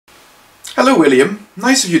Hello William,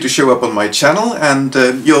 nice of you to show up on my channel, and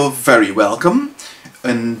you're very welcome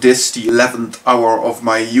in this, the 11th hour of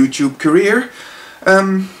my YouTube career.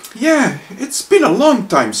 Yeah, it's been a long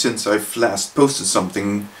time since I've last posted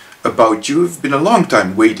something about you. It's been a long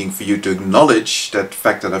time waiting for you to acknowledge that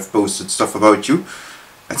fact that I've posted stuff about you.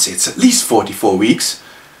 I'd say it's at least 44 weeks.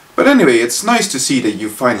 But anyway, it's nice to see that you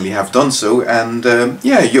finally have done so, and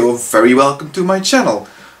yeah, you're very welcome to my channel.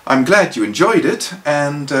 I'm glad you enjoyed it,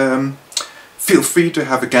 and feel free to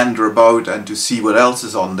have a gander about and to see what else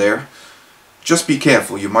is on there. Just be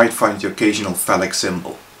careful, you might find the occasional phallic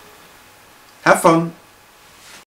symbol. Have fun!